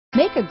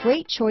Make a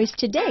great choice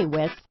today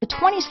with the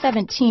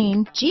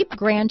 2017 Jeep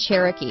Grand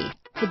Cherokee.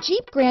 The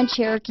Jeep Grand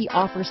Cherokee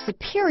offers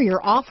superior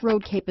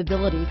off-road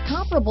capabilities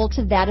comparable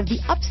to that of the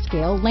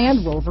upscale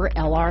Land Rover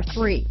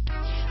LR3.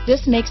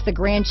 This makes the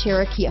Grand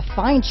Cherokee a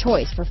fine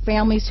choice for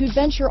families who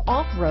venture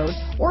off-road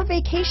or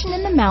vacation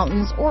in the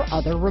mountains or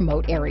other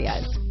remote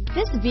areas.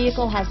 This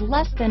vehicle has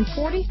less than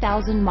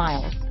 40,000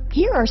 miles.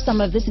 Here are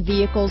some of this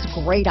vehicle's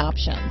great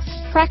options: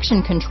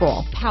 traction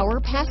control, power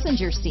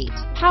passenger seat,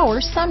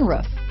 power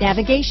sunroof,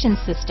 navigation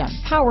system,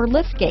 power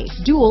liftgate,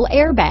 dual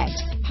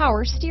airbags,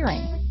 power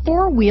steering,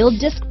 four-wheel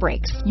disc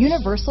brakes,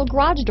 universal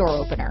garage door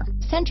opener,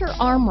 center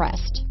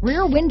armrest,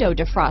 rear window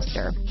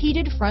defroster,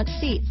 heated front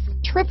seats,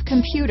 trip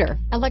computer,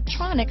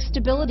 electronic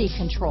stability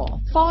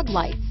control, fog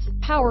lights,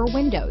 power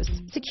windows,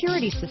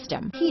 security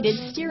system, heated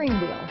steering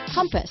wheel,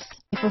 compass.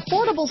 If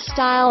affordable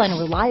style and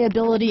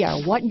reliability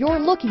are what you're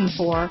looking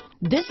for,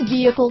 this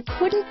vehicle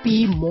couldn't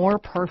be more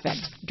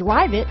perfect.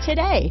 Drive it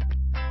today.